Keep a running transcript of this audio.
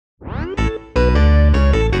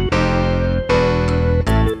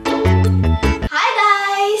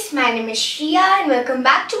is Shreya and welcome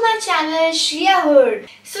back to my channel Shreya Hood.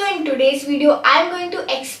 So in today's video I am going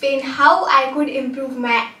to explain how I could improve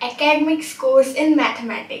my academic scores in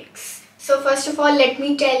mathematics. So first of all, let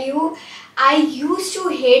me tell you, I used to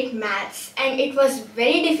hate maths and it was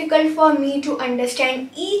very difficult for me to understand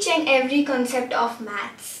each and every concept of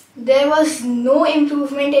maths. There was no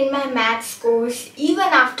improvement in my maths scores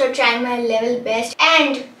even after trying my level best,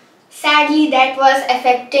 and sadly that was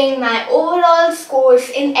affecting my overall scores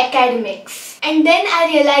in academics. And then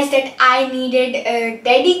I realized that I needed a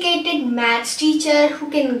dedicated maths teacher who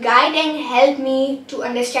can guide and help me to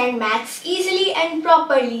understand maths easily and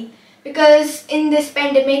properly, because in this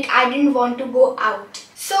pandemic I didn't want to go out.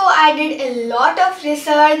 So I did a lot of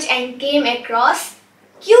research and came across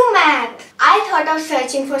Cuemath. I thought of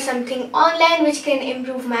searching for something online which can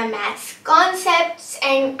improve my maths concepts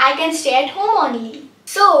and I can stay at home only.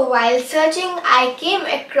 So while searching I came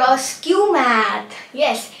across Cuemath.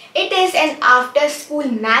 Yes, it is an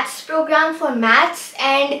after-school maths program for maths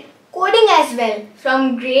and coding as well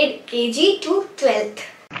from grade KG to 12th.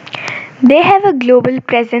 They have a global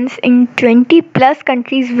presence in 20 plus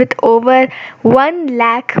countries with over 1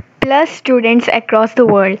 lakh plus students across the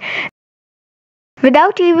world.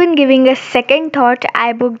 Without even giving a second thought,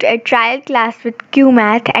 I booked a trial class with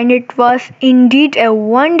Cuemath and it was indeed a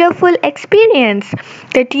wonderful experience.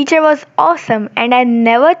 The teacher was awesome and I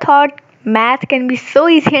never thought math can be so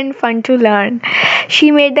easy and fun to learn.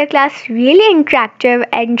 She made the class really interactive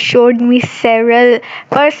and showed me several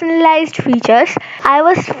personalized features. I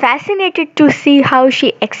was fascinated to see how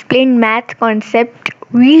she explained math concept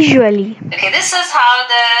visually. Okay, this is how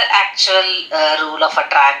the actual rule of a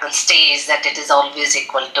triangle stays, that it is always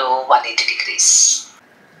equal to 180 degrees.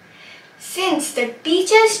 Since the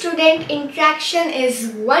teacher-student interaction is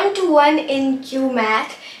one-to-one in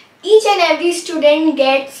Cuemath, each and every student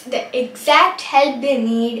gets the exact help they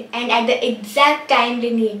need and at the exact time they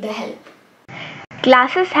need the help.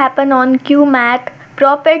 Classes happen on Cuemath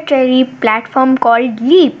proprietary platform called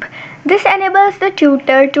Leap. This enables the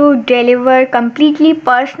tutor to deliver completely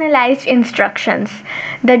personalized instructions.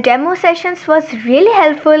 The demo sessions was really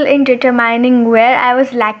helpful in determining where I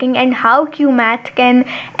was lacking and how Cuemath can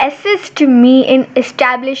assist me in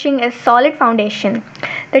establishing a solid foundation.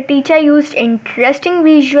 The teacher used interesting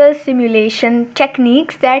visual simulation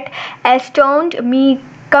techniques that astounded me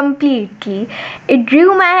completely. It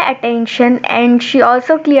drew my attention and she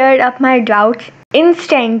also cleared up my doubts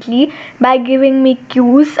instantly by giving me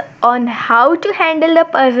cues on how to handle the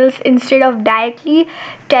puzzles instead of directly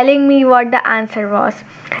telling me what the answer was.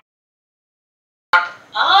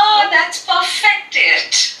 Oh, that's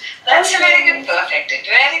perfected. That's very good, perfected.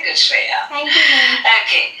 Very good, Shreya. Thank you, ma'am.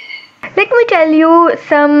 Okay. Let me tell you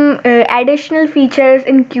some additional features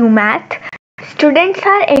in Cuemath. Students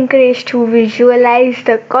are encouraged to visualize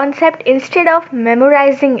the concept instead of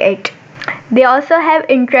memorizing it. They also have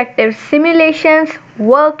interactive simulations,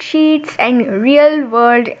 worksheets, and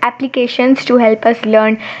real-world applications to help us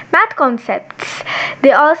learn math concepts.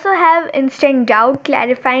 They also have instant doubt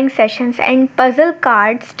clarifying sessions and puzzle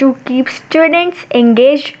cards to keep students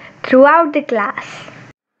engaged throughout the class.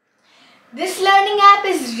 This learning app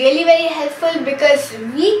is really very helpful because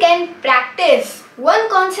we can practice one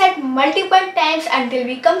concept multiple times until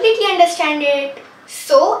we completely understand it.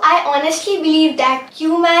 So I honestly believe that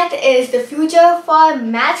Cuemath is the future for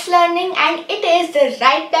maths learning and it is the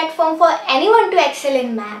right platform for anyone to excel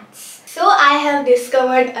in maths. So I have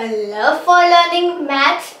discovered a love for learning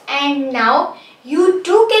maths and now you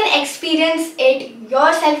too can experience it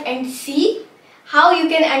yourself and see how you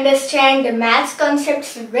can understand the maths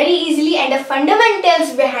concepts very easily and the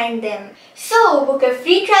fundamentals behind them. So book a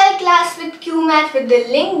free trial class with Cuemath with the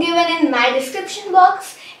link given in my description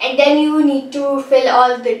box, and then you need to fill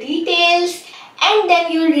all the details and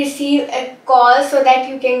then you will receive a call so that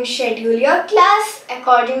you can schedule your class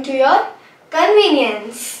according to your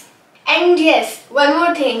convenience. And yes, one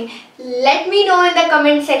more thing, let me know in the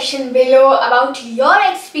comment section below about your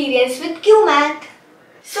experience with Cuemath.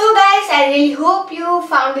 So guys, I really hope you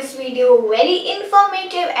found this video very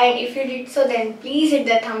informative, and if you did so then please hit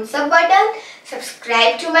the thumbs up button,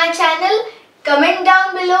 subscribe to my channel, comment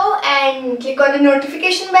down below and click on the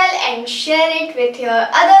notification bell and share it with your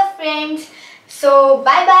other friends. So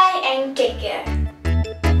bye bye and take care.